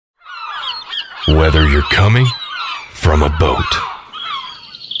Whether you're coming from a boat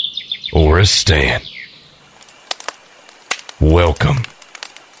or a stand, welcome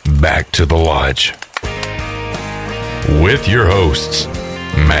back to the Lodge with your hosts,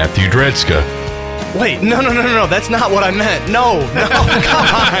 Matthew Dredska. Wait, no, that's not what I meant. No, come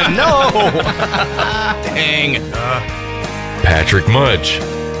on, no. Dang. Patrick Mudge.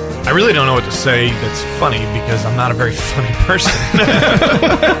 I really don't know what to say that's funny because I'm not a very funny person.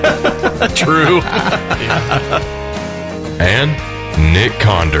 True. And Nick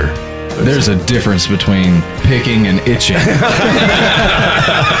Conder. There's a difference between picking and itching. Don't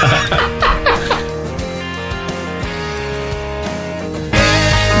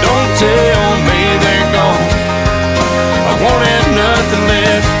tell me they're gone. I won't have nothing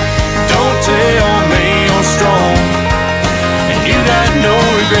left. Don't tell me you're strong and you got no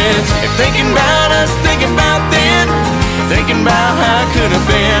regrets. If thinking about us, thinking about then, thinking about how it could have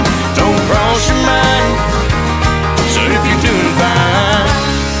been, don't cross your mind. So if you're doing fine,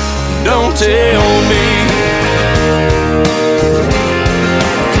 don't tell me.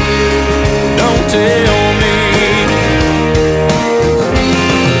 Don't tell me.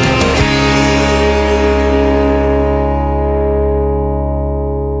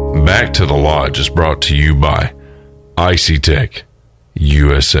 Back to the Lodge is brought to you by Icy Tech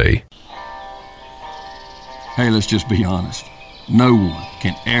USA. Hey, let's just be honest. No one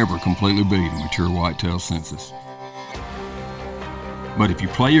can ever completely beat a mature whitetail census. But if you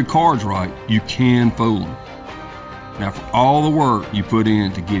play your cards right, you can fool them. Now, for all the work you put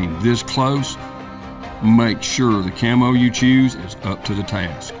in to get him this close, make sure the camo you choose is up to the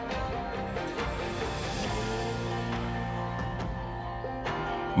task.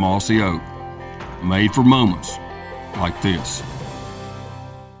 Mossy Oak, made for moments like this.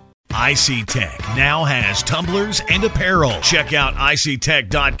 Icy Tech now has tumblers and apparel. Check out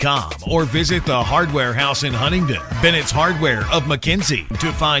icytech.com or visit the Hardware House in Huntington, Bennett's Hardware of McKenzie,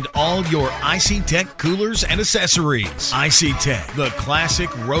 to find all your Icy Tech coolers and accessories. Icy Tech, the classic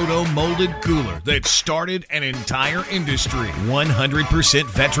roto-molded cooler that started an entire industry. 100%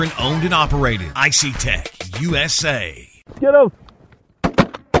 veteran owned and operated. Icy Tech USA. Get him.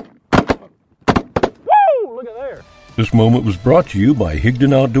 Woo! Look at there. This moment was brought to you by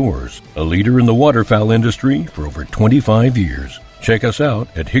Higdon Outdoors, a leader in the waterfowl industry for over 25 years. Check us out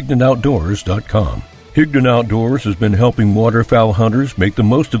at HigdonOutdoors.com. Higdon Outdoors has been helping waterfowl hunters make the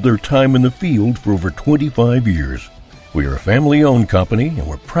most of their time in the field for over 25 years. We are a family-owned company, and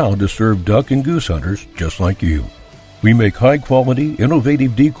we're proud to serve duck and goose hunters just like you. We make high-quality,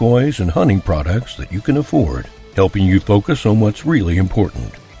 innovative decoys and hunting products that you can afford, helping you focus on what's really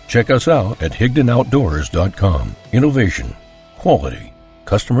important. Check us out at HigdonOutdoors.com. Innovation, quality,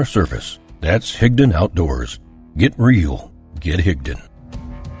 customer service. That's Higdon Outdoors. Get real. Get Higdon.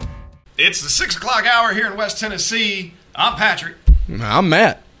 It's the 6 o'clock hour here in West Tennessee. I'm Patrick. I'm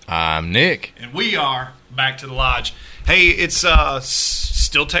Matt. I'm Nick. And we are back to the Lodge. Hey, it's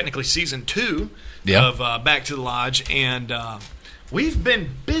still technically season 2 of Back to the Lodge. And we've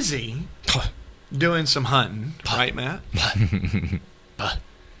been busy doing some hunting. Right, Matt?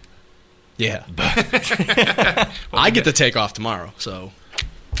 Yeah. I get to take off tomorrow, so.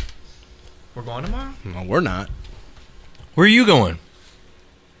 We're going tomorrow? No, we're not. Where are you going?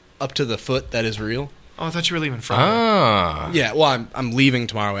 Up to the foot that is real. Oh, I thought you were leaving Friday. Ah. Yeah, well, I'm leaving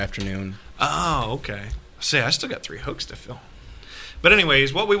tomorrow afternoon. Oh, okay. See, I still got 3 hooks to fill. But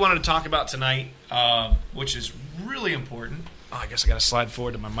anyways, what we wanted to talk about tonight, which is really important. Oh, I guess I got to slide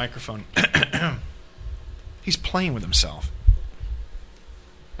forward to my microphone. He's playing with himself.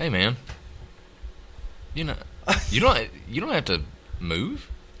 Hey, man. You know, you don't have to move.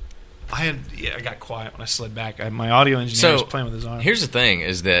 I got quiet when I slid back. My audio engineer was playing with his arm. Here's the thing: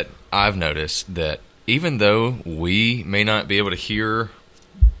 is that I've noticed that even though we may not be able to hear,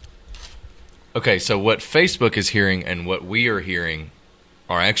 okay, so what Facebook is hearing and what we are hearing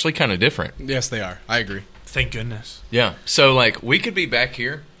are actually kind of different. Yes, they are. I agree. Thank goodness. Yeah. So like we could be back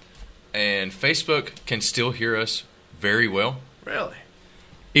here, and Facebook can still hear us very well. Really?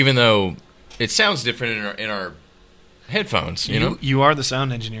 Even though it sounds different in our headphones, you know? You are the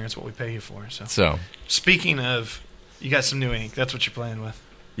sound engineer. It's what we pay you for. So. Speaking of, you got some new ink. That's what you're playing with.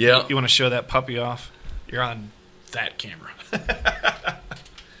 Yeah. You want to show that puppy off? You're on that camera.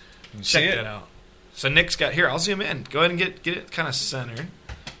 Check that out. So Nick's got, here, I'll zoom in. Go ahead and get it kind of centered.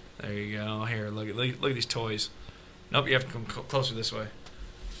 There you go. Here, look at these toys. Nope, you have to come closer this way.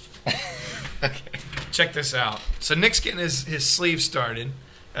 Okay. Check this out. So Nick's getting his sleeve started.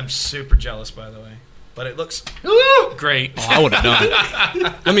 I'm super jealous, by the way. but it looks great. Oh, I would have done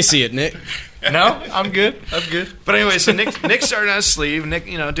it. Let me see it, Nick. No, I'm good. I'm good. But anyway, so Nick started on his sleeve. Nick,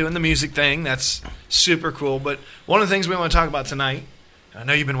 doing the music thing. That's super cool. But one of the things we want to talk about tonight, I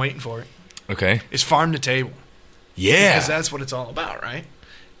know you've been waiting for it, Okay. is farm to table. Yeah. Because that's what it's all about, right?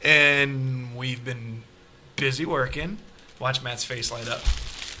 And we've been busy working. Watch Matt's face light up.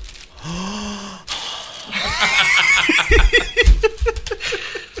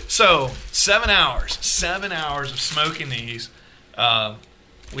 So, 7 hours of smoking these.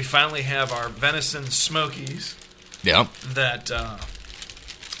 We finally have our venison smokies Yeah. that I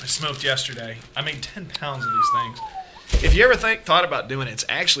smoked yesterday. I made 10 pounds of these things. If you ever thought about doing it, it's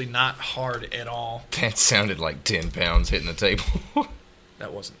actually not hard at all. That sounded like 10 pounds hitting the table.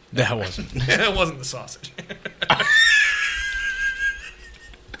 That wasn't. That wasn't. That wasn't the sausage.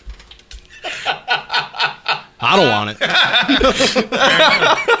 I don't want it.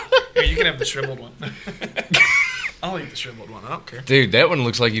 Here, you can have the shriveled one. I'll eat the shriveled one. I don't care. Dude, that one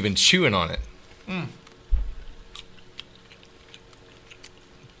looks like you've been chewing on it.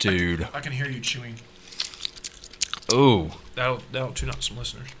 Dude. I can hear you chewing. Ooh. That'll tune up some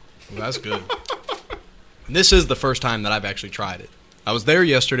listeners. Well, that's good. This is the first time that I've actually tried it. I was there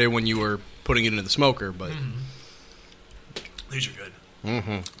yesterday when you were putting it into the smoker, but These are good.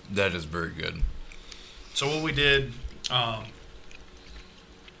 That is very good. So what we did,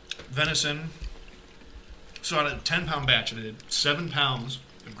 venison. So out of a 10-pound batch, I did 7 pounds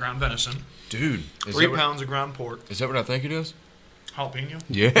of ground venison, Dude. 3 pounds of ground pork, Is that what I think it is? jalapeno.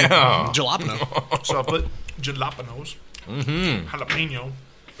 Yeah. jalapeno. So I put jalapenos, jalapeno,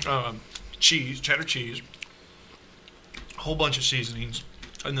 cheese, cheddar cheese, a whole bunch of seasonings,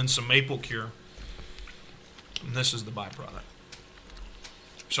 and then some maple cure. And this is the byproduct.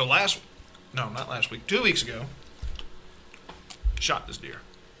 So not last week, 2 weeks ago, shot this deer.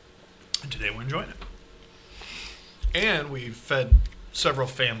 And today we're enjoying it. And we've fed several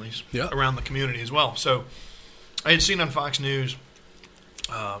families around the community as well. So I had seen on Fox News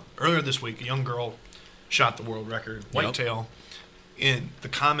earlier this week, a young girl shot the world record, whitetail, and the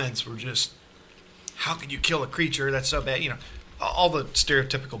comments were just, how could you kill a creature? That's so bad. All the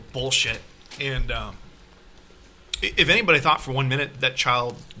stereotypical bullshit. And if anybody thought for 1 minute that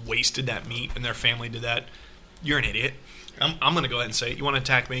child wasted that meat and their family did that, you're an idiot. I'm going to go ahead and say it. You want to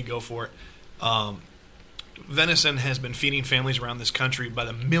attack me, go for it. Venison has been feeding families around this country by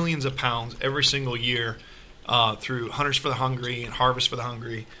the millions of pounds every single year through Hunters for the Hungry and Harvest for the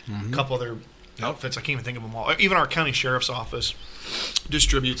Hungry, a couple other outfits. I can't even think of them all. Even our county sheriff's office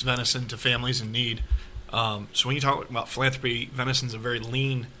distributes venison to families in need. So when you talk about philanthropy, venison's a very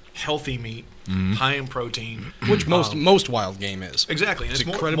lean, healthy meat, high in protein. Which most wild game is. Exactly. And it's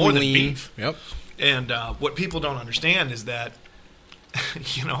incredibly more than lean. beef. Yep. And what people don't understand is that,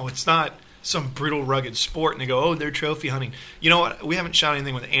 it's not some brutal, rugged sport, and they go, oh, they're trophy hunting. You know what? We haven't shot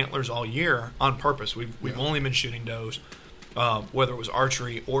anything with antlers all year on purpose. We've only been shooting does, whether it was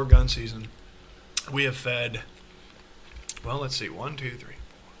archery or gun season. We have fed, 1, 2, 3, 4,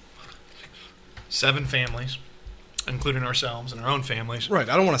 7 families, including ourselves and our own families. Right.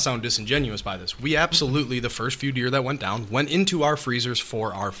 I don't want to sound disingenuous by this. We absolutely, the first few deer that went down, went into our freezers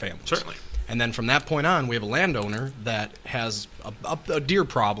for our families. Certainly. And then from that point on, we have a landowner that has a deer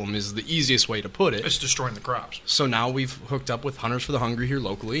problem is the easiest way to put it. It's destroying the crops. So now we've hooked up with Hunters for the Hungry here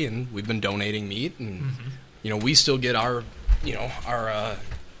locally, and we've been donating meat. And, we still get our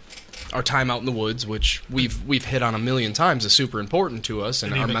time out in the woods, which we've hit on a million times, is super important to us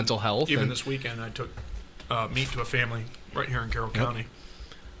and our mental health. Even this weekend, I took meat to a family right here in Carroll County.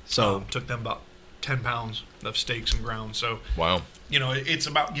 So took them about 10 pounds of steaks and ground. So Wow. It's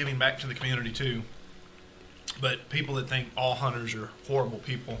about giving back to the community too. But people that think all hunters are horrible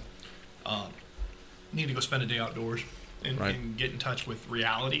people need to go spend a day outdoors and get in touch with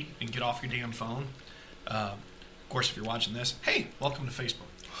reality and get off your damn phone. Of course, if you're watching this, hey, welcome to Facebook.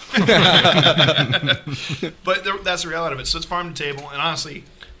 But that's the reality of it. So it's farm to table, and honestly,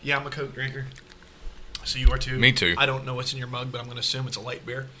 I'm a Coke drinker. So you are too. Me too. I don't know what's in your mug, but I'm going to assume it's a light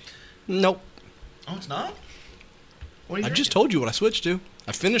beer. nope. Oh, it's not? What are you I just told you what I switched to.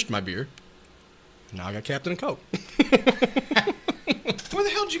 I finished my beer. Now I got Captain and Coke. Where the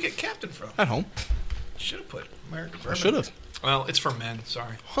hell did you get Captain from? At home. Should have put American I Bourbon. should have. Well, it's for men.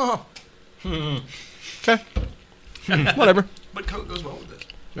 Sorry. Huh. Okay. Whatever. But Coke goes well with this.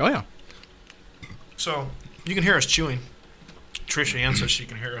 Oh, yeah. So you can hear us chewing. Trisha Ann says she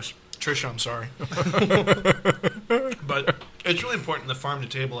can hear us. Trisha, I'm sorry. But it's really important, the farm to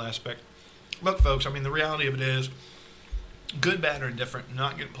table aspect. Look, folks, the reality of it is, good, bad, or indifferent,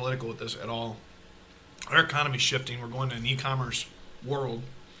 not getting political with this at all. Our economy's shifting. We're going to an e-commerce world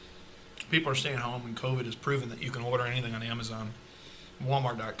People are staying home, and COVID has proven that you can order anything on Amazon,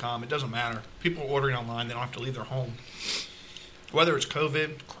 Walmart.com. It doesn't matter. People are ordering online. They don't have to leave their home. Whether it's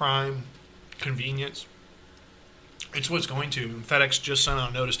COVID, crime, convenience, it's what's going to. And FedEx just sent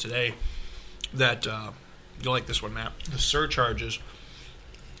out a notice today that, you'll like this one, Matt, the surcharges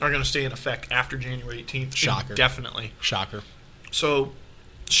are going to stay in effect after January 18th. Shocker. Definitely. Shocker. So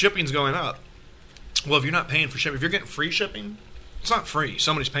shipping's going up. Well, if you're not paying for shipping, if you're getting free shipping, it's not free.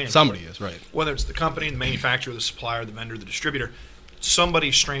 Somebody's paying Somebody for it. is, right. Whether it's the company, the manufacturer, the supplier, the vendor, the distributor,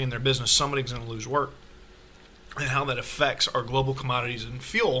 somebody's straining their business. Somebody's going to lose work. And how that affects our global commodities and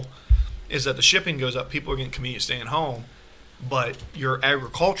fuel is that the shipping goes up. People are getting convenient staying home, but your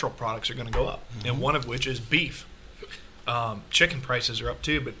agricultural products are going to go up, and one of which is beef. Chicken prices are up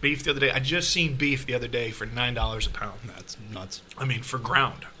too, but beef the other day, I just seen beef the other day for $9 a pound. That's nuts. I mean, for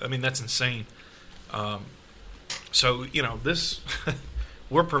ground. I mean, that's insane. So, this,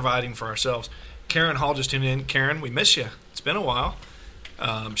 we're providing for ourselves. Karen Hall just tuned in. Karen, we miss you. It's been a while.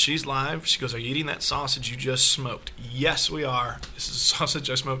 She's live. She goes, "Are you eating that sausage you just smoked?" Yes, we are. This is sausage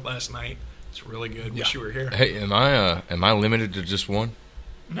I smoked last night. It's really good. Wish you were here. Hey, am I limited to just one?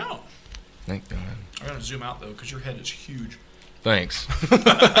 No. Thank God. I'm going to zoom out, though, because your head is huge. Thanks.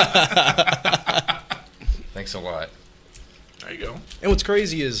 Thanks a lot. There you go. And what's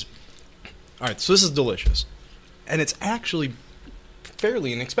crazy is, all right, so this is delicious. And it's actually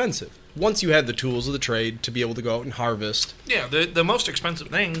fairly inexpensive. Once you had the tools of the trade to be able to go out and harvest. Yeah, the most expensive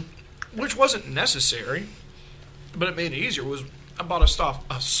thing, which wasn't necessary, but it made it easier, was I bought a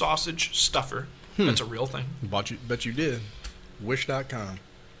sausage stuffer. That's a real thing. Bet you did. Wish.com.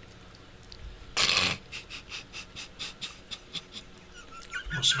 I'm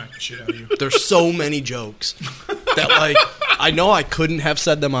going to smack the shit out of you. There's so many jokes that, like, I know I couldn't have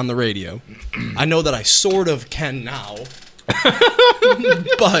said them on the radio. I know that I sort of can now.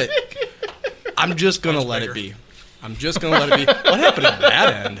 But I'm just going to let it be. I'm just going to let it be. What happened at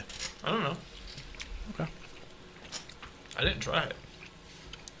that end? I don't know. Okay. I didn't try it.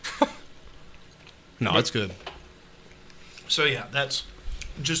 No, it's good. So, yeah, that's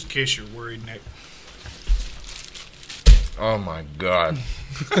just in case you're worried, Nick. Oh my God.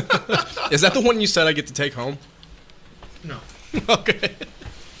 Is that the one you said I get to take home? No. Okay.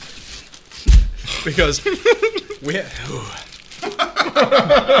 Because we had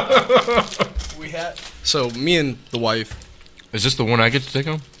so me and the wife. Is this the one I get to take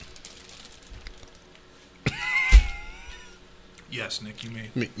home? Yes, Nick, you may.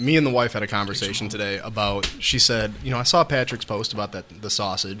 Me and the wife had a conversation today about. She said, I saw Patrick's post about the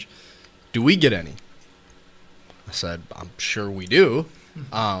sausage. Do we get any? I said, I'm sure we do.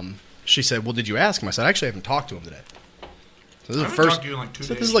 She said, well, did you ask him? I said, actually, I haven't talked to him today. So this is talked to you in like 2 days.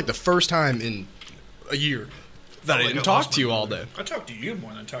 This is like the first time in a year that I didn't talk to you all day. I talked to you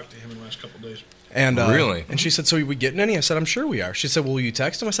more than I talked to him in the last couple of days. And really? And she said, so are we getting any? I said, I'm sure we are. She said, well, will you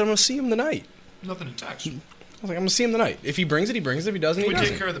text him? I said, I'm going to see him tonight. Nothing to text. I was like, I'm going to see him tonight. If he brings it, he brings it. If he doesn't, he We doesn't.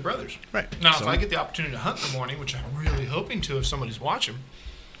 take care of the brothers. Right. Now, So- if I get the opportunity to hunt in the morning, which I'm really hoping to if somebody's watching,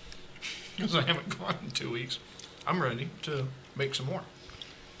 because I haven't gone in 2 weeks, I'm ready to make some more.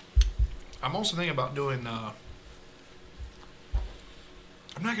 I'm also thinking about doing, I'm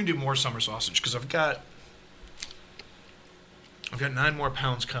not going to do more summer sausage because I've got 9 more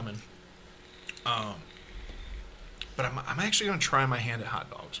pounds coming. But I'm actually going to try my hand at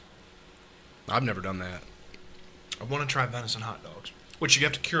hot dogs. I've never done that. I want to try venison hot dogs, which you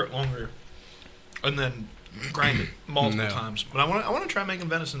have to cure it longer and then grind it multiple times. But I want to try making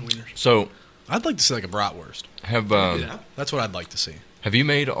venison wieners. So, I'd like to see like a bratwurst. Yeah. That's what I'd like to see. have you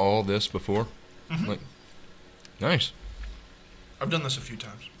made all this before? Like, nice. I've done this a few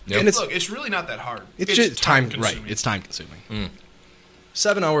times. Yep. And Look, it's really not that hard. It's just time right. consuming. It's time consuming.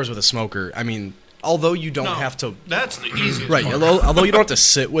 7 hours with a smoker. I mean, although you don't No, have to. That's the easiest Right. part. Although you don't have to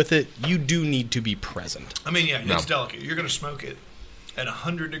sit with it, you do need to be present. I mean, yeah, No. it's delicate. You're going to smoke it at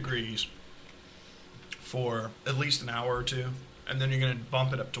 100 degrees for at least an hour or two, and then you're going to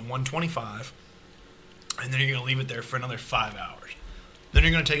bump it up to 125, and then you're going to leave it there for another 5 hours. Then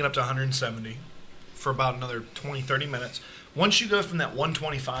you're going to take it up to 170 for about another 20, 30 minutes. Once you go from that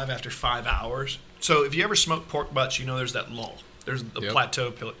 125 after 5 hours, so if you ever smoke pork butts, you know there's that lull. There's the Yep.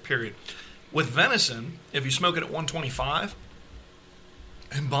 plateau period. With venison, if you smoke it at 125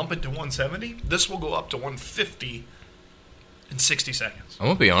 and bump it to 170, this will go up to 150 in 60 seconds. I'm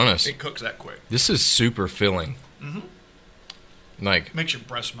going to be honest. It cooks that quick. This is super filling. Like, Makes your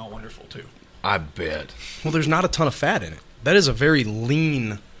breath smell wonderful, too. I bet. Well, there's not a ton of fat in it. That is a very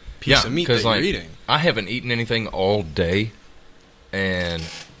lean piece of meat that you're eating. I haven't eaten anything all day, and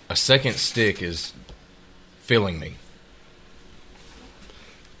a second stick is filling me.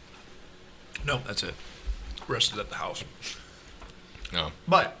 Nope, that's it. Rest is at the house. No.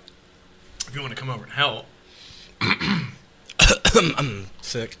 But if you want to come over and help, I'm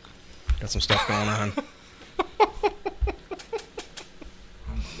sick. Got some stuff going on. oh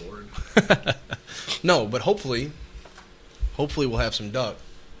my lord. No, but hopefully we'll have some duck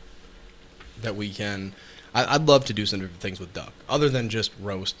that we can. I'd love to do some different things with duck, other than just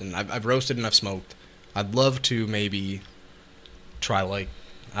roast. And I've roasted and I've smoked. I'd love to maybe try, like,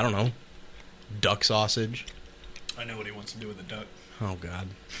 I don't know, duck sausage. I know what he wants to do with the duck. Oh, God.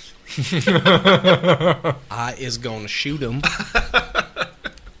 I is going to shoot him.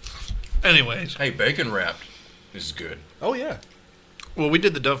 Anyways. Hey, bacon wrapped is good. Oh, yeah. Well, we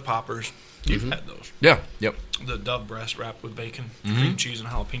did the Dove Poppers. You've had those. Yeah. Yep. The Dove breast wrapped with bacon, cream cheese, and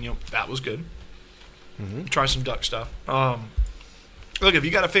jalapeno. That was good. Try some duck stuff. Look, if you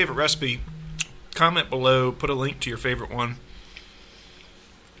got a favorite recipe, comment below. Put a link to your favorite one.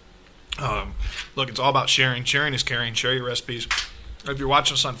 Look, it's all about sharing. Sharing is caring. Share your recipes. If you're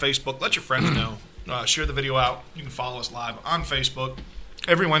watching us on Facebook, let your friends know. Share the video out. You can follow us live on Facebook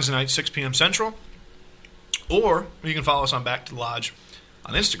every Wednesday night, 6 p.m. Central. Or you can follow us on Back to the Lodge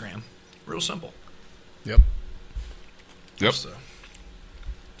on Instagram. Real simple. Yep. That's the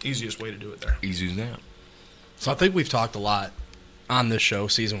easiest way to do it there. Easy as that. So I think we've talked a lot on this show,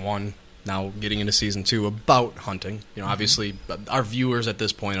 Season 1, now getting into Season 2, about hunting. You know, obviously, our viewers at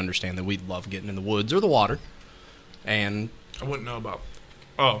this point understand that we love getting in the woods or the water. And I wouldn't know about...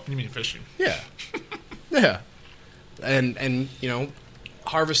 Oh, you mean fishing? yeah. Yeah. And you know,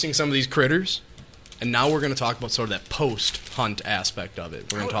 harvesting some of these critters. And now we're going to talk about sort of that post-hunt aspect of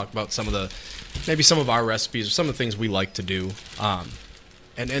it. We're going to talk about maybe some of our recipes or some of the things we like to do.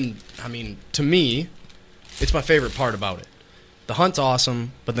 And I mean, to me, it's my favorite part about it. The hunt's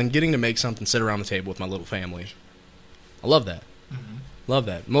awesome, but then getting to make something, sit around the table with my little family. I love that. Love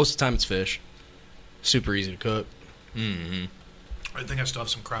that. Most of the time it's fish. Super easy to cook. I think I still have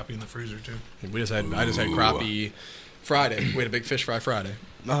some crappie in the freezer, too. I just had crappie Friday. We had a big fish fry Friday.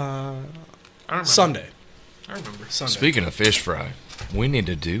 I remember. Sunday. I remember. Sunday. Speaking of fish fry, we need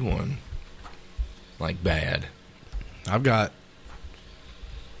to do one. Like bad. I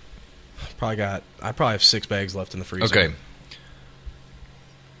probably have 6 bags left in the freezer. Okay.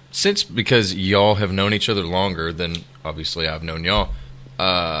 Because y'all have known each other longer than obviously I've known y'all,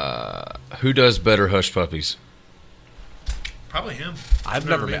 who does better hush puppies? Probably him. I've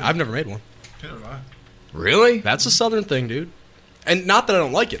never made one. Neither have I. Really? That's a Southern thing, dude. And not that I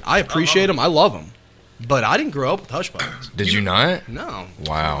don't like it. I appreciate them. I love them. But I didn't grow up with hush puppies. Did you not? No.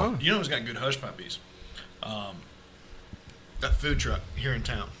 Wow. You know who's got good hush puppies? That food truck here in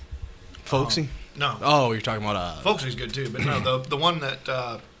town. Folksy? No. Oh, you're talking about Folksy's good too, but no, the one that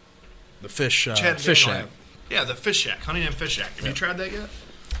the fish Chad fish Daniel shack. had. Yeah, the Fish Shack, Huntington Fish Shack. Have you tried that yet?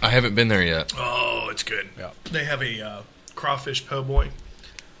 I haven't been there yet. Oh, it's good. Yeah. They have a crawfish po' boy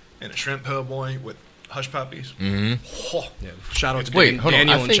and a shrimp po' boy with hush puppies. Yeah. Shout out to Wait, hold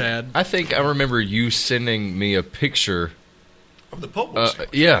Daniel on. and Chad. I think I remember you sending me a picture. Of the po' boy.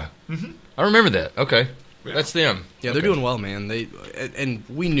 Yeah. I remember that. Okay. Yeah. That's them. Yeah, they're doing well, man. And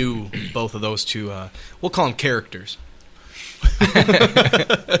we knew both of those two. We'll call them characters.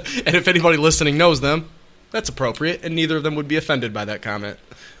 And if anybody listening knows them, that's appropriate, and neither of them would be offended by that comment.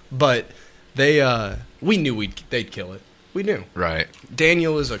 But we knew they'd kill it. We knew. Right.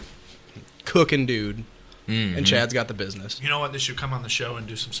 Daniel is a cooking dude, and Chad's got the business. You know what? They should come on the show and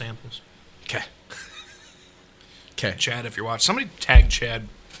do some samples. Okay. Chad, if you're watching, somebody tag Chad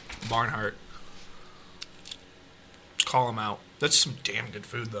Barnhart. Call him out. That's some damn good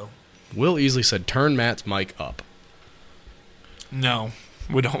food, though. Will Easley said, "Turn Matt's mic up." No,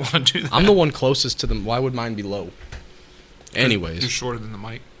 we don't want to do that. I'm the one closest to them. Why would mine be low? You're Anyways. shorter than the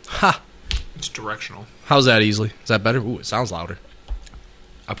mic. Ha! It's directional. How's that, Easley? Is that better? Ooh, it sounds louder.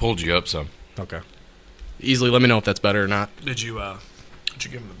 I pulled you up some. Okay. Easley, let me know if that's better or not. Did you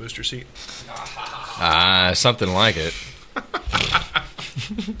give him the booster seat? Something like it.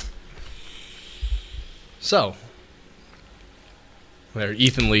 So, there,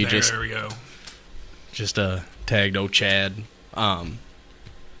 Ethan Lee There we go. just tagged old Chad.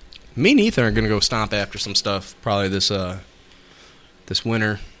 Me and Ethan are gonna go stomp after some stuff probably this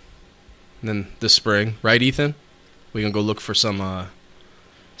winter, and then this spring, right, Ethan? We gonna go look for some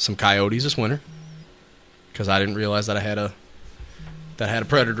coyotes this winter, because I didn't realize that I had a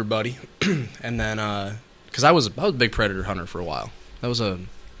predator buddy, and then because I was a big predator hunter for a while. That was a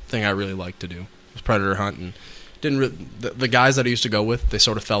thing I really liked to do. Was predator hunting. The guys that I used to go with, they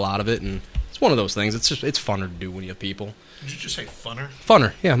sort of fell out of it, and it's one of those things. It's funner to do when you have people. Did you just say funner?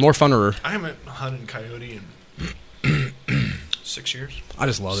 Funner, yeah, more funnerer. I haven't hunted coyote in 6 years. I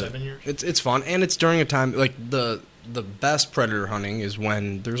just love 7 it. years. It's fun, and it's during a time like the best predator hunting is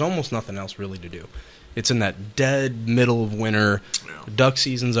when there's almost nothing else really to do. It's in that dead middle of winter. Yeah. Duck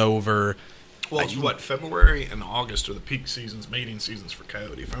season's over. Well, it's February and August are the peak seasons, mating seasons for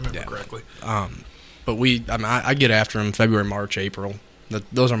coyote, if I remember correctly. But I get after them February, March, April.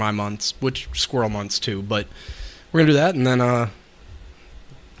 Those are my months, which squirrel months too. But we're gonna do that, and then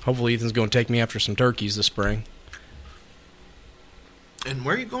hopefully Ethan's gonna take me after some turkeys this spring. And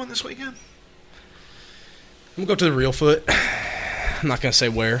where are you going this weekend? I'm gonna go to the Real Foot. I'm not gonna say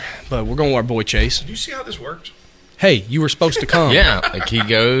where, but we're going with our boy Chase. Do you see how this works? Hey, you were supposed to come. Yeah, like he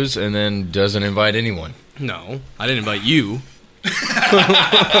goes and then doesn't invite anyone. No, I didn't invite you.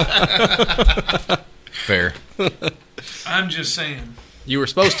 Fair. I'm just saying. You were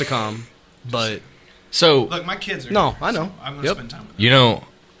supposed to come, but So, Look, my kids are No, here, I know. so I'm going to Yep. spend time with them. you know,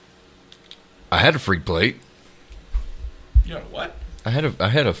 I had a free plate. You know what? I had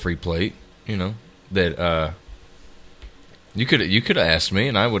a free plate, you know, that you could have asked me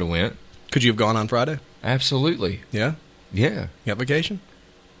and I would have went. could you have gone on Friday? Absolutely. Yeah, Yeah. you got vacation.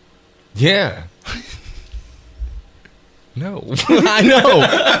 Yeah. No. I know.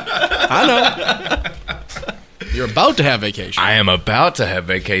 You're about to have vacation. I am about to have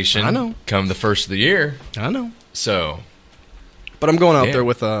vacation. I know. Come the first of the year. I know. So, But I'm going out Yeah. there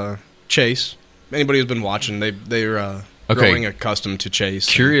with Chase. Anybody who's been watching, they're growing accustomed to Chase.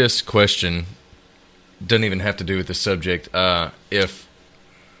 curious question. Doesn't even have to do with the subject. If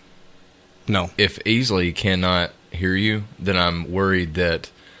No. Easley cannot hear you, then I'm worried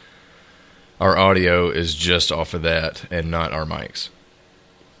that our audio is just off of that and not our mics.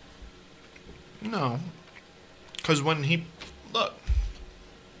 No. Because when he... Look.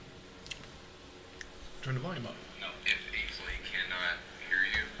 Turn the volume up. No, if Easley cannot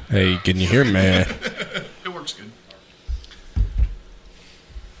hear you. Hey, can you hear me? It works good.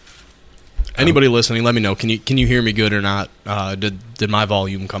 Anybody listening, let me know. Can you hear me good or not? Did my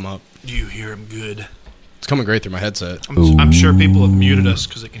volume come up? Do you hear him good? It's coming great through my headset. I'm sure people have muted us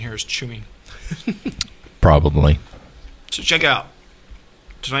because they can hear us chewing. Probably. So check out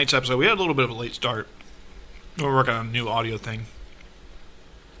tonight's episode. We had a little bit of a late start. We're working on a new audio thing.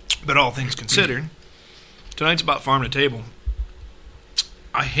 But all things considered, tonight's about farm to table.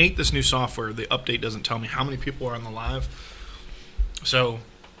 I hate this new software. The update doesn't tell me how many people are on the live. So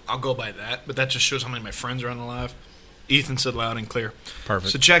I'll go by that. But that just shows how many of my friends are on the live. Ethan said loud and clear.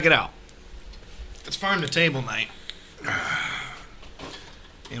 Perfect. So check it out. It's farm to table night.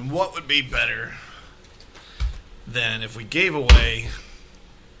 And what would be better than if we gave away...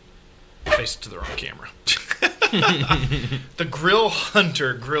 Face it to the wrong camera. The Grill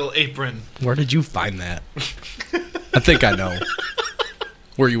Hunter grill apron. Where did you find that? I think I know.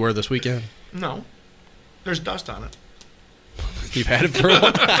 Where you were this weekend? No. There's dust on it. You've had it for a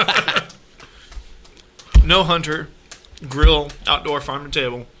while. No Hunter grill outdoor farm to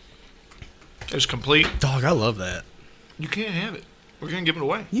table. It's complete. Dog, I love that. You can't have it. We're going to give it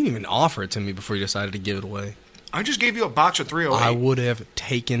away. You didn't even offer it to me before you decided to give it away. I just gave you a box of 308. I would have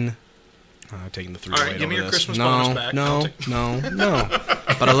taken the 308. All right, give me over your this. Christmas no, bonus back. No, no.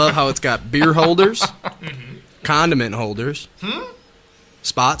 But I love how it's got beer holders, condiment holders,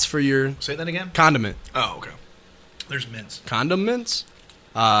 spots for your Say that again? condiment. Oh, okay. There's mints. Condiments.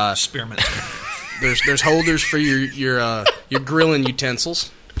 Spearmint. There's holders for your grilling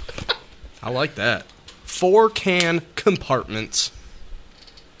utensils. I like that. 4 can compartments.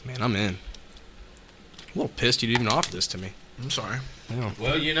 Man, I'm in. I'm a little pissed you didn't even offer this to me. I'm sorry.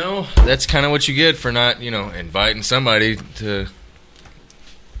 Well, you know, that's kind of what you get for not, inviting somebody to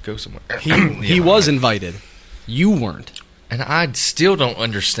go somewhere. He was invited. You weren't. And I still don't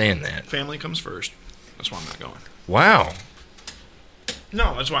understand that. Family comes first. That's why I'm not going. Wow.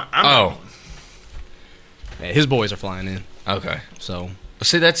 No, that's why I'm not going. Hey, his boys are flying in, Okay. so.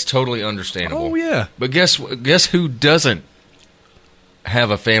 See, that's totally understandable. Oh yeah. But guess who doesn't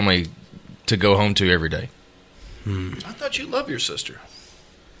have a family to go home to every day? I thought you loved your sister.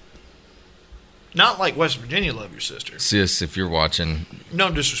 Not like West Virginia love your sister. Sis, if you're watching,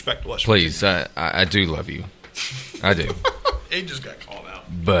 No disrespect to West please, I do love you. I do. Virginia. He just got called out.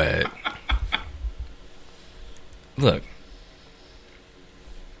 But, look,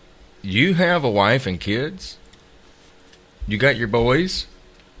 you have a wife and kids. You got your boys.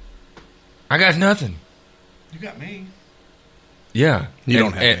 I got nothing. You got me. You Yeah. And-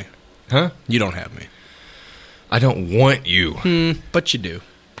 don't have and- me. Huh? You don't have me. I don't want you. But you do.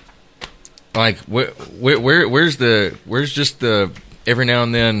 Like, where's just the every now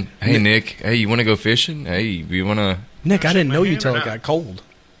and then, hey, Nick, hey, you want to go fishing? Hey, you want to... Nick, I didn't my know you hand till or it not? got cold.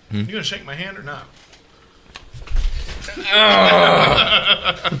 You gonna shake my hand or not?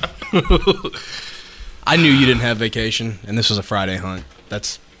 I knew you didn't have vacation, and this was a Friday hunt.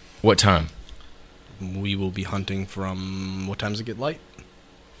 That's What time? we will be hunting from what time does it get light?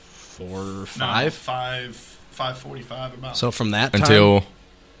 4, No, 5. 5:45 about. So from that time, Until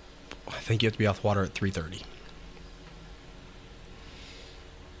I think you have to be off the water at 3:30.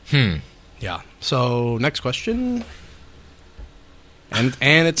 Yeah. So next question, and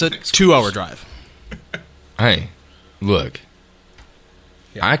it's a 2-hour drive. hey, look,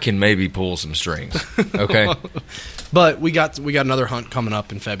 Yeah. I can maybe pull some strings. Okay. But we got another hunt coming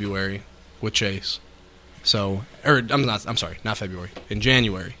up in February with Chase. So, I'm sorry, not February, in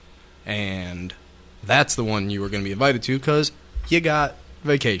January. And that's the one you were going to be invited to because you got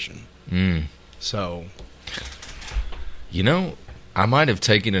vacation. So, You know, I might have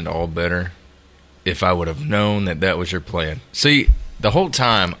taken it all better if I would have known that was your plan. See, the whole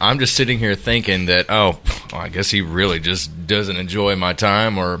time I'm just sitting here thinking that, well, I guess he really just doesn't enjoy my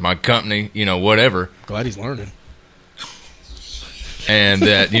time or my company, whatever. glad he's learning. And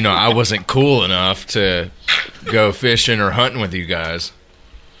that, I wasn't cool enough to go fishing or hunting with you guys.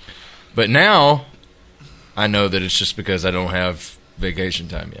 But now I know that it's just because I don't have vacation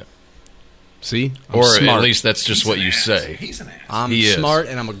time yet. See? I'm Or smart. at least that's just what you say. He's an ass. I'm He is. smart,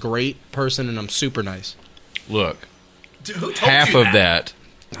 and I'm a great person, and I'm super nice. Look, Dude, who told half you of that,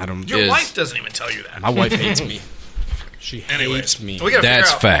 I don't. Your is- wife doesn't even tell you that. My wife hates me. She Anyways, hates me. we gotta figure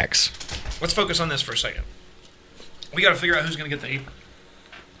that's out. facts. Let's focus on this for a second. We got to figure out who's going to get the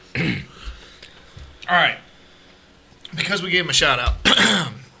apron. All right. Because we gave him a shout out,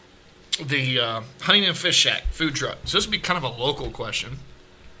 the Huntington Fish Shack food truck. So this would be kind of a local question.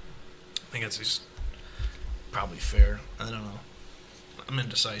 I think it's probably fair. I don't know. I'm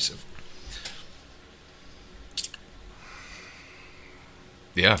indecisive.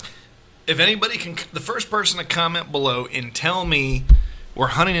 Yeah. If anybody can, the first person to comment below and tell me where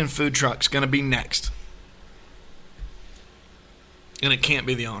Huntington Food Truck's going to be next. And it can't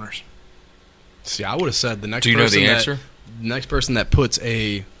be the owners. See, I would have said the next. Do you know person the that- answer? The next person that puts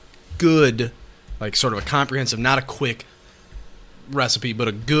a good, like sort of a comprehensive, not a quick recipe, but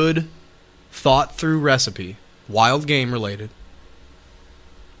a good, thought through recipe, wild game related.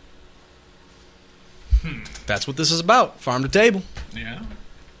 That's what this is about, farm to table. Yeah.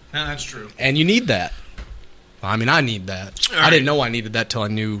 No, that's true. And you need that. I mean, I need that. All I right. didn't know I needed that till I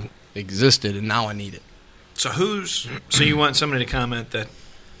knew it existed, and now I need it. So so you want somebody to comment that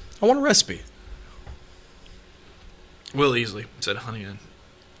I want a recipe. Will Easley said Huntington.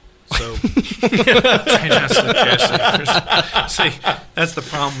 So fantastic catch. See, that's the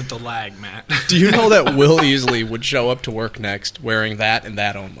problem with the lag, Matt. Do you know that Will Easley would show up to work next wearing that and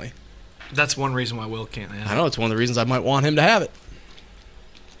that only? That's one reason why Will can't have I know it's one of the reasons I might want him to have it.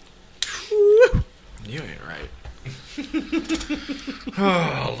 it. You ain't right.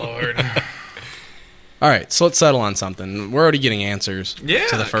 Oh, Lord. All right, so let's settle on something. We're already getting answers Yeah.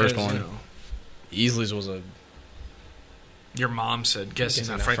 to the first 'cause, one. you know, Easley's was a your mom said, guess he's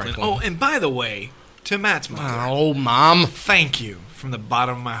Guessing not that Franklin. Franklin. Oh, and by the way, to Matt's mother, oh, Mom. thank you from the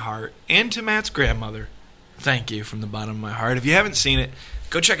bottom of my heart. And to Matt's grandmother, thank you from the bottom of my heart. If you haven't seen it,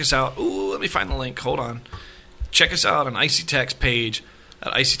 go check us out. Ooh, let me find the link. Hold on. Check us out on Icy Tech's page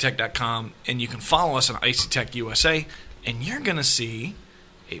at icytech.com, and you can follow us on Icy Tech USA, and you're going to see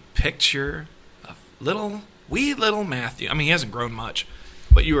a picture of wee little Matthew. I mean, he hasn't grown much,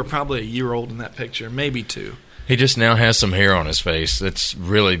 but you were probably a year old in that picture, maybe 2. He just now has some hair on his face. That's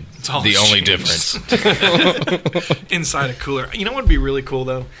really all the only changed. difference. Inside a cooler. You know what would be really cool,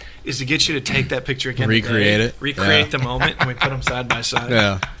 though? Is to get you to take that picture again. Recreate today, it. Recreate Yeah. the moment, and we put them side by side.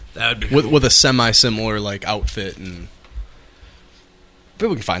 Yeah. That would be cool. With a semi-similar, like, outfit. And maybe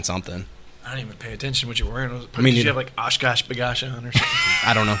we can find something. I don't even pay attention to what you're wearing. I mean, Did you- you have, like, Oshkosh Bagosh on or something?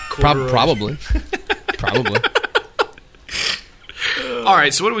 I don't know. Corduroys. Probably. Probably. All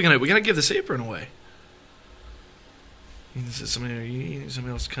right, so what are we going to do? We're going to give this apron away. Somebody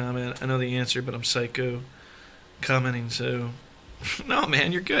else comment. I know the answer, but I'm psycho commenting, so... No,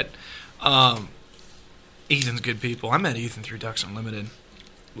 man, you're good. Ethan's good people. I met Ethan through Ducks Unlimited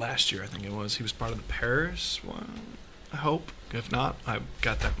last year, I think it was. He was part of the Paris one, I hope. If not, I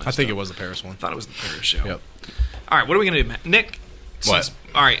got that messed I think up. it was the Paris one. I thought it was the Paris show. Yep. All right, what are we going to do, Matt? Nick? What?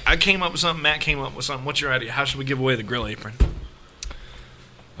 All right, I came up with something. Matt came up with something. What's your idea? How should we give away the grill apron?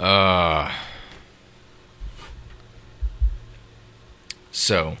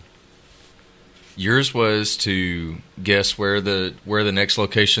 So yours was to guess where the next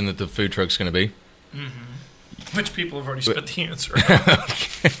location that the food truck's going to be. Which people have already spit the answer.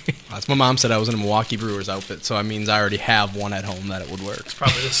 That's my mom said I was in a Milwaukee Brewers outfit, so that means I already have one at home that it would work. It's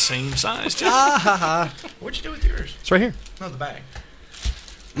probably the same size, too. What'd you do with yours? It's right here. No, the bag.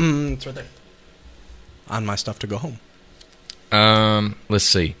 It's right there. On my stuff to go home. Let's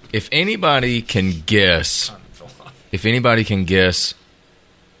see. If anybody can guess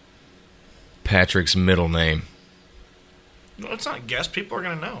Patrick's middle name. No, let's not guess. People are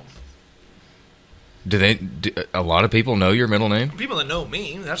going to know. Do a lot of people know your middle name? People that know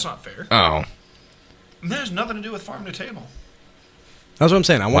me, that's not fair. Oh. And that has nothing to do with farm to table. That's what I'm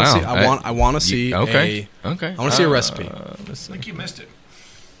saying. I want to see. Wow. I want to see. Okay. I want to see a recipe. I think you missed it.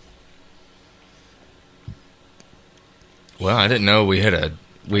 Well, I didn't know we had a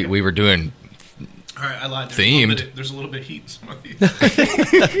we were doing. All right, I lied. Themed. There's a little bit of heat in some of these.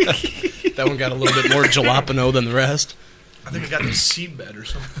 That one got a little bit more jalapeno than the rest. I think I got the seed bed or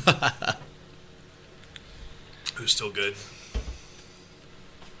something. It was still good.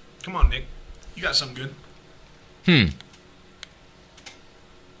 Come on, Nick. You got something good.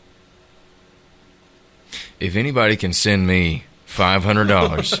 If anybody can send me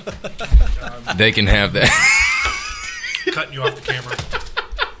 $500, they can have that. Cutting you off the camera.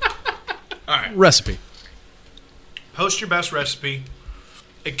 All right. Recipe. Post your best recipe.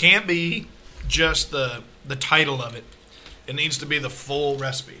 It can't be just the title of it. It needs to be the full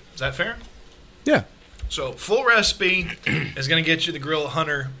recipe. Is that fair? Yeah. So, full recipe is going to get you the Grill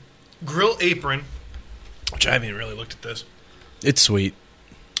Hunter grill apron, which I haven't even really looked at this. It's sweet.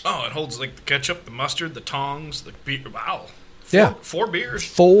 Oh, it holds like the ketchup, the mustard, the tongs, the beer. Wow. Yeah. 4 beers.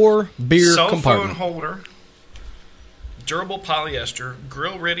 4 beer Cell compartment. phone holder. Durable polyester.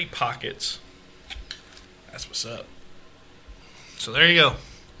 Grill ready pockets. That's what's up. So there you go.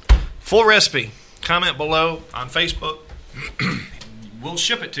 Full recipe. Comment below on Facebook. We'll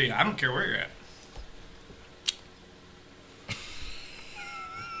ship it to you. I don't care where you're at.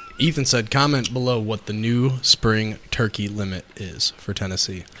 Ethan said, comment below what the new spring turkey limit is for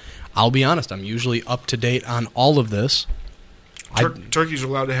Tennessee. I'll be honest, I'm usually up to date on all of this. Turkeys are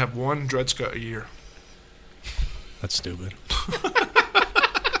allowed to have 1 Dred Scott a year. That's stupid.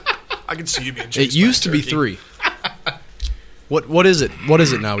 I can see you being chased It used by to a be turkey. 3. What is it? What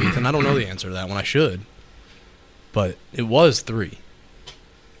is it now, Ethan? I don't know the answer to that one. I should. But it was 3.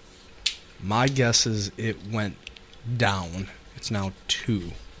 My guess is it went down. It's now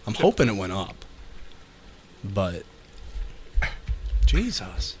 2. I'm hoping it went up. But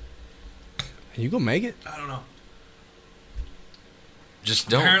Jesus. Are you gonna make it? I don't know. Just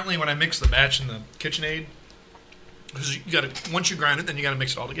don't. Apparently, when I mix the batch in the KitchenAid, because you got to once you grind it, then you got to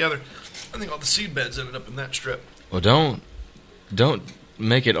mix it all together. I think all the seed beds ended up in that strip. Well, don't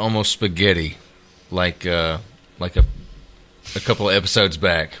make it almost spaghetti, like a couple of episodes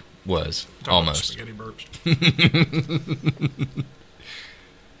back was Talking almost. spaghetti burps.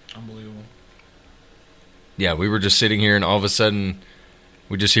 Unbelievable. Yeah, we were just sitting here, and all of a sudden,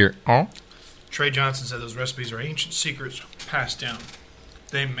 we just hear, "Oh." Trey Johnson said those recipes are ancient secrets passed down.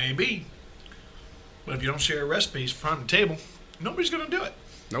 They may be, but if you don't share recipes from the table, nobody's going to do it.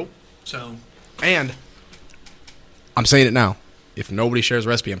 Nope. So, And I'm saying it now. If nobody shares a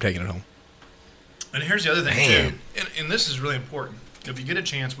recipe, I'm taking it home. and here's the other thing Man. too, and this is really important. If you get a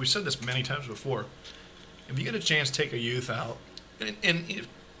chance, we've said this many times before. If you get a chance to take a youth out, and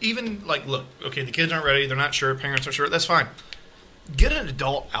even like, look, okay, the kids aren't ready, they're not sure, parents are sure, that's fine. Get an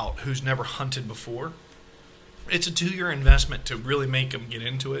adult out who's never hunted before. It's a 2-year investment to really make them get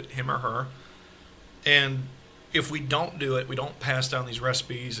into it, him or her. And if we don't do it, we don't pass down these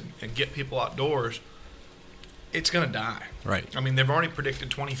recipes and get people outdoors, it's going to die. Right. I mean, they've already predicted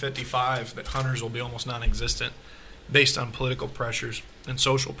 2055 that hunters will be almost non-existent based on political pressures and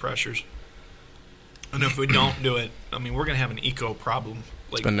social pressures. And if we don't do it, I mean, we're going to have an eco problem.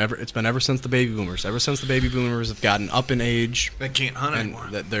 Like, It's been ever since the baby boomers. Ever since the baby boomers have gotten up in age, they can't hunt and anymore.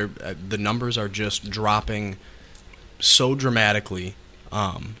 that the numbers are just dropping so dramatically.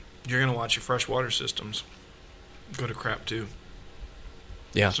 You're going to watch your freshwater systems go to crap too.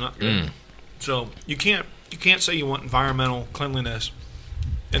 Yeah. It's not good. So you can't say you want environmental cleanliness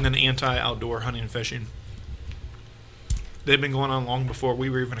and then anti-outdoor hunting and fishing. They've been going on long before we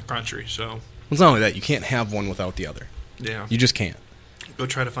were even a country. So Well, it's not only that, you can't have one without the other. yeah, You just can't. go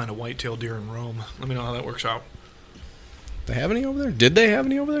try to find a white-tailed deer in Rome. Let me know how that works out. They have any over there? Did they have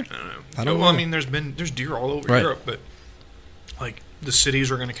any over there? I don't know. I don't Well, know. I mean, there's deer all over Right. Europe, but like the cities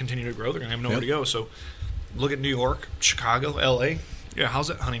are going to continue to grow. They're going to have nowhere to go. So look at New York, Chicago, L.A. Yeah, how's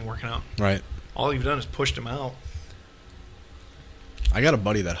that hunting working out? Right. All you've done is pushed them out. I got a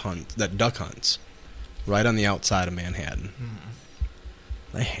buddy that duck hunts right on the outside of Manhattan.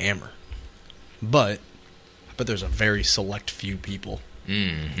 They hammer. But there's a very select few people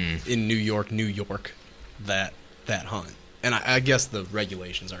in New York, that hunt. And I guess the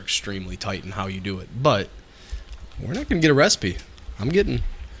regulations are extremely tight in how you do it. But we're not going to get a recipe. I'm getting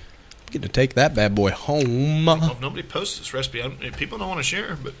to take that bad boy home. Well, if nobody posts this recipe, people don't want to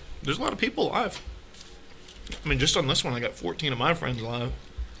share, but there's a lot of people live. I mean, just on this one, I got 14 of my friends live.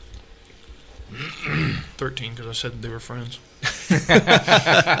 13, because I said they were friends.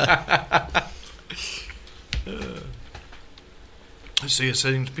 I see a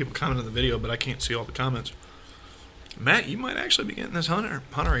setting people comment on the video, but I can't see all the comments. Matt, you might actually be getting this hunter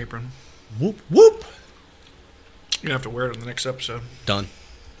apron. Whoop, whoop. You're going to have to wear it in the next episode. Done.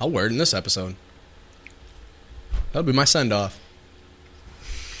 I'll wear it in this episode. That'll be my send-off.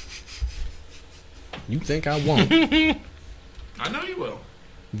 You think I won't? I know you will.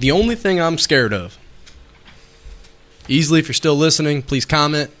 The only thing I'm scared of, Easley, if you're still listening, please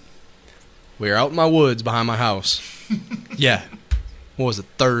comment. We are out in my woods behind my house. Yeah. What was it?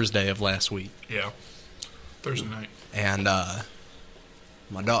 Thursday of last week. Yeah. Thursday night. And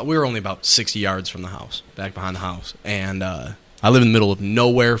my dog, we were only about 60 yards from the house, back behind the house. And I live in the middle of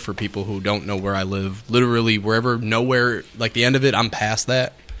nowhere for people who don't know where I live. Literally wherever, nowhere, like the end of it, I'm past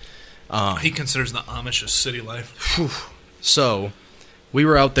that. He considers the Amish a city life. So we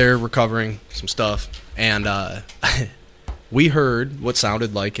were out there recovering some stuff, and we heard what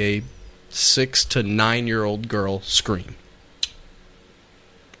sounded like a 6 to 9 year old girl scream.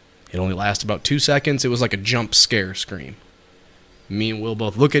 It only lasted about 2 seconds. It was like a jump scare scream. Me and Will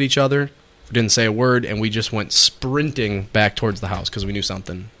both look at each other. We didn't say a word, and we just went sprinting back towards the house because we knew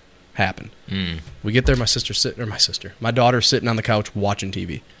something happened. We get there, my daughter's sitting on the couch watching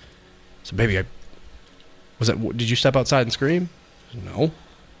TV. So, baby, did you step outside and scream? No.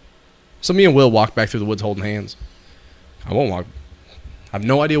 So me and Will walked back through the woods holding hands. I won't walk. I have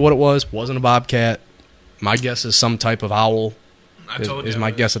no idea what it was. Wasn't a bobcat. My guess is some type of owl. Is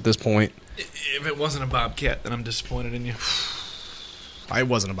my guess at this point. If it wasn't a bobcat, then I'm disappointed in you. It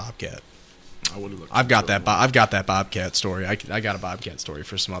wasn't a bobcat. I would have looked. I've got that bobcat story. I got a bobcat story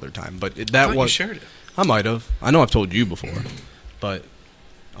for some other time, but you shared it. I might have. I know I've told you before, but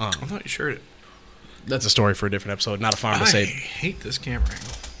I thought you shared it. That's a story for a different episode. Not a farm to say. I hate this camera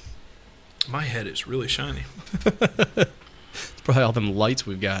angle. My head is really shiny. It's probably all them lights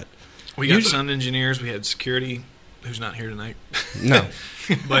we've got. We got sound engineers. We had security, who's not here tonight. No.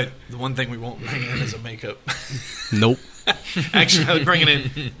 But the one thing we won't bring in is a makeup. Nope. Actually, I would bring it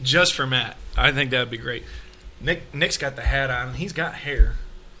in just for Matt. I think that would be great. Nick's got the hat on. He's got hair.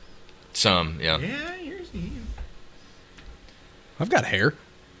 Some, yeah. Yeah, I've got hair.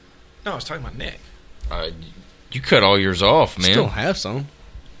 No, I was talking about Nick. You cut all yours off, man. Still have some.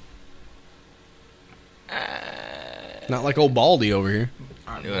 Not like old Baldy over here.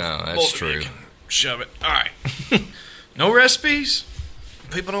 Right, no, that's true. Shove it. All right. No recipes?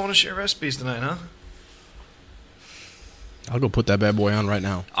 People don't want to share recipes tonight, huh? I'll go put that bad boy on right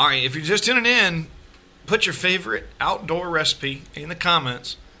now. All right, if you're just tuning in, put your favorite outdoor recipe in the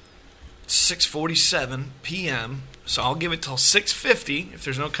comments. It's 6:47 p.m., so I'll give it till 6:50. If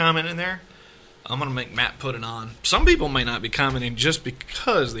there's no comment in there, I'm going to make Matt put it on. Some people may not be commenting just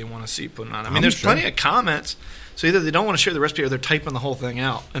because they want to see put it on. I mean, there's plenty of comments, so either they don't want to share the recipe or they're typing the whole thing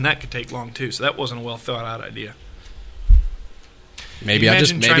out, and that could take long too, so that wasn't a well-thought-out idea. Maybe I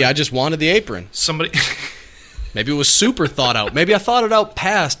just wanted the apron. Somebody... Maybe it was super thought out. Maybe I thought it out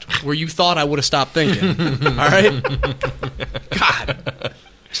past where you thought I would have stopped thinking. All right? God. I'm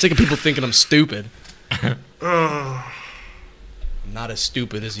sick of people thinking I'm stupid. I'm not as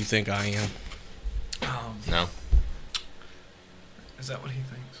stupid as you think I am. No. Is that what he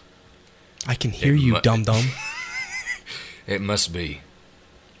thinks? I can hear you, dum-dum. It must be.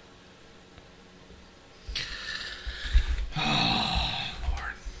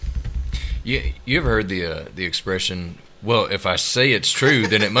 You ever heard the expression, well, if I say it's true,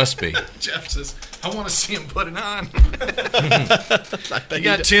 then it must be? Jeff says, I want to see him put it on. You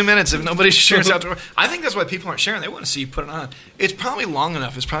got 2 minutes if nobody shares outdoor. I think that's why people aren't sharing. They want to see you put it on. It's probably long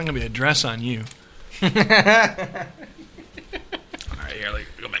enough. It's probably going to be a dress on you. All right, here,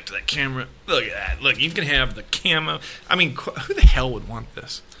 go back to that camera. Look at that. Look, you can have the camo. I mean, who the hell would want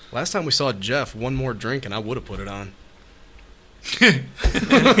this? Last time we saw Jeff, one more drink and I would have put it on.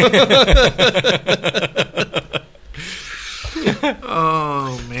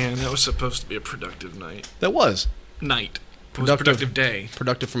 Oh man, that was supposed to be a productive night. That was. Night. It was a productive day.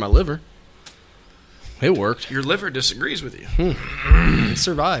 Productive for my liver. It worked. Your liver disagrees with you. It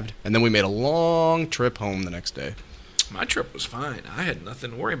survived. And then we made a long trip home the next day. My trip was fine. I had nothing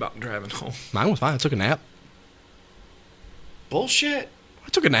to worry about driving home. Mine was fine. I took a nap. Bullshit. I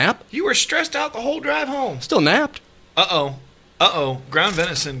took a nap. You were stressed out the whole drive home. Still napped. Uh-oh. Uh-oh. Ground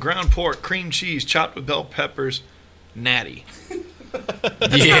venison, ground pork, cream cheese, chopped with bell peppers, natty.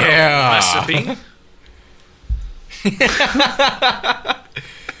 Yeah. Recipe.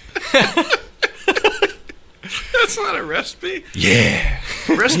 That's not a recipe. Yeah.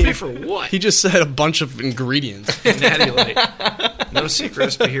 Recipe for what? He just said a bunch of ingredients. Natty light. No secret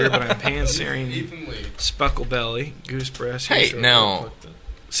recipe here, but I'm pan-searing speckle belly, goose breast. Hey, now.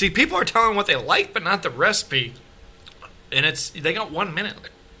 See, people are telling what they like, but not the recipe. And they got 1 minute.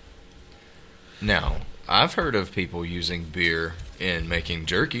 Now, I've heard of people using beer in making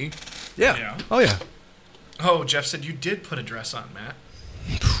jerky. Yeah. Oh, yeah. Oh, Jeff said you did put a dress on, Matt.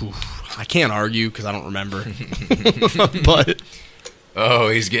 I can't argue because I don't remember. But oh,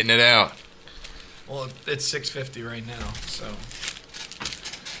 he's getting it out. Well, it's 6:50 right now, so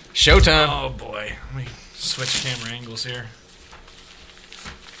Showtime. Oh boy, let me switch camera angles here.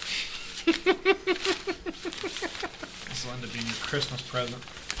 This will end up being your Christmas present.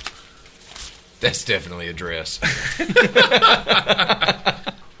 That's definitely a dress.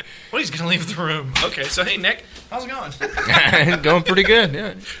 Well, he's gonna leave the room. Okay, so hey Nick, how's it going? Going pretty good,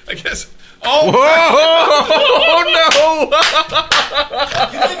 yeah. I guess. Oh! Whoa! No!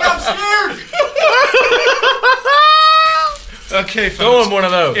 You think I'm scared? Okay, folks. Throw him one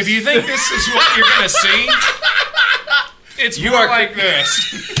of those. If you think this is what you're gonna see, it's You more are like this.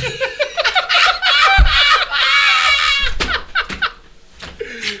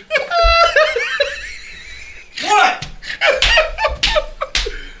 What?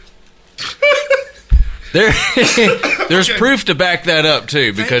 There's proof to back that up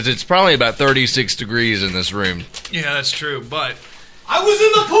too, because it's probably about 36 degrees in this room. Yeah, that's true, but I was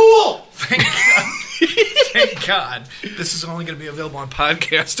in the pool. thank God, thank God, this is only going to be available on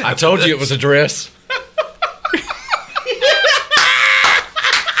podcast. I told you it was a dress.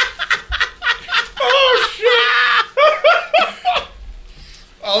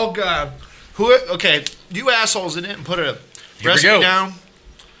 Oh God! Who? Okay, you assholes that didn't put a we recipe go. down.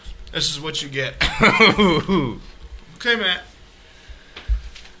 This is what you get. Okay, Matt.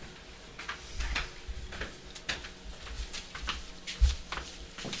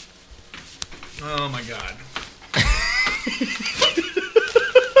 Oh my God.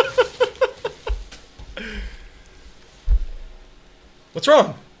 What's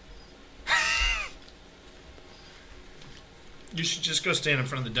wrong? You should just go stand in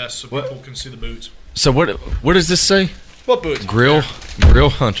front of the desk so What? people can see the boots. So what does this say? What boots? Grill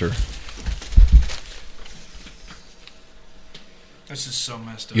Hunter. This is so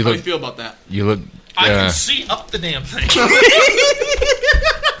messed up. You How do look. you feel about that? You look. I can see up the damn thing.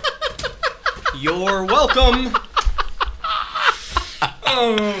 You're welcome.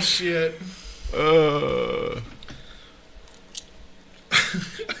 Oh shit.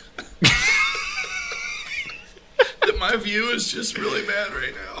 My view is just really bad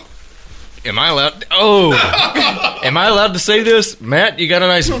right now. Am I allowed? Oh, am I allowed to say this, Matt? You got a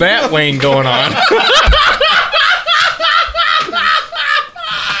nice bat wing going on.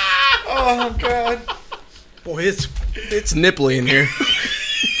 Oh God. Boy, it's nipply in here.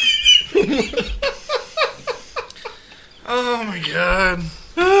 Oh my God.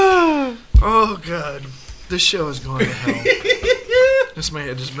 Oh God. This show is going to hell. This may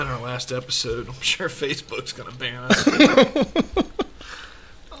have just been our last episode. I'm sure Facebook's going to ban us.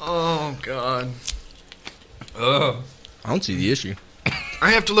 Oh God. I don't see the issue.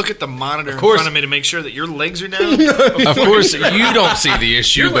 I have to look at the monitor in course. front of me to make sure that your legs are down. Of course, you don't see the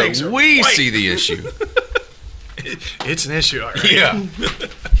issue, Your but legs are we white. see the issue. It's an issue, all right. Yeah.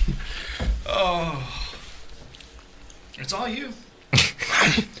 Oh. It's all you.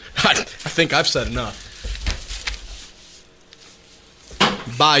 I think I've said enough.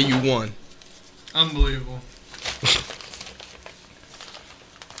 Buy you one. Unbelievable.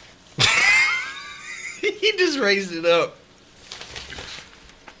 He just raised it up.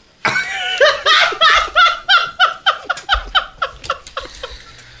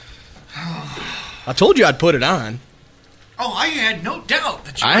 I told you I'd put it on. Oh, I had no doubt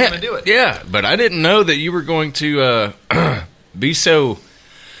that you were going to do it. Yeah, but I didn't know that you were going to be so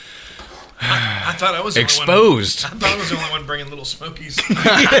I thought I was the exposed. Only one, I thought I was the only one bringing little smokies.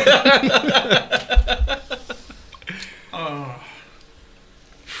 Oh.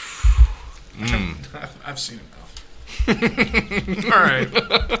 I've seen enough. All right.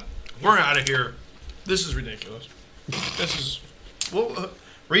 We're out of here. This is ridiculous. This is what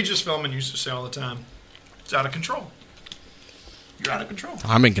Regis Philbin used to say all the time. It's out of control. You're out of control.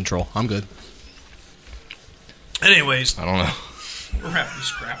 I'm in control. I'm good. Anyways, I don't know. we're wrapping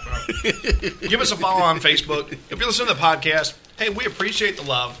this crap up. Give us a follow on Facebook. If you're listening to the podcast, hey, we appreciate the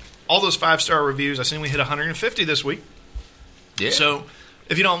love. All those 5-star reviews. I seen we hit 150 this week. Yeah. So,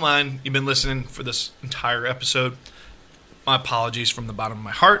 if you don't mind, you've been listening for this entire episode. My apologies from the bottom of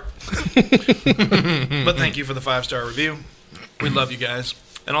my heart. But thank you for the 5-star review. We love you guys.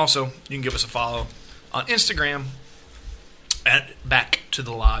 And also, you can give us a follow on Instagram at Back to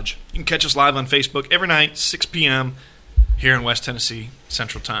the Lodge. You can catch us live on Facebook every night, 6 p.m. here in West Tennessee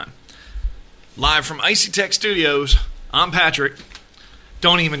Central Time. Live from Icy Tech Studios, I'm Patrick.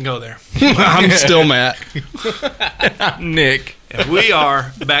 Don't even go there. I'm still Matt. Nick. And we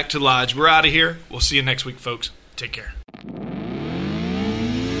are Back to the Lodge. We're out of here. We'll see you next week, folks. Take care.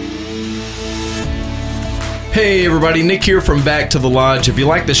 Hey everybody, Nick here from Back to the Lodge. If you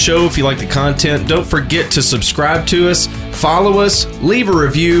like the show, if you like the content, don't forget to subscribe to us, follow us, leave a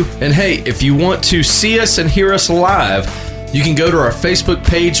review, and hey, if you want to see us and hear us live, you can go to our Facebook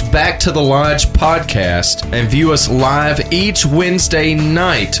page, Back to the Lodge Podcast, and view us live each Wednesday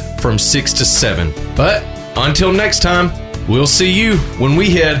night from 6 to 7. But until next time, we'll see you when we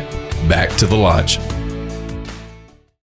head back to the lodge.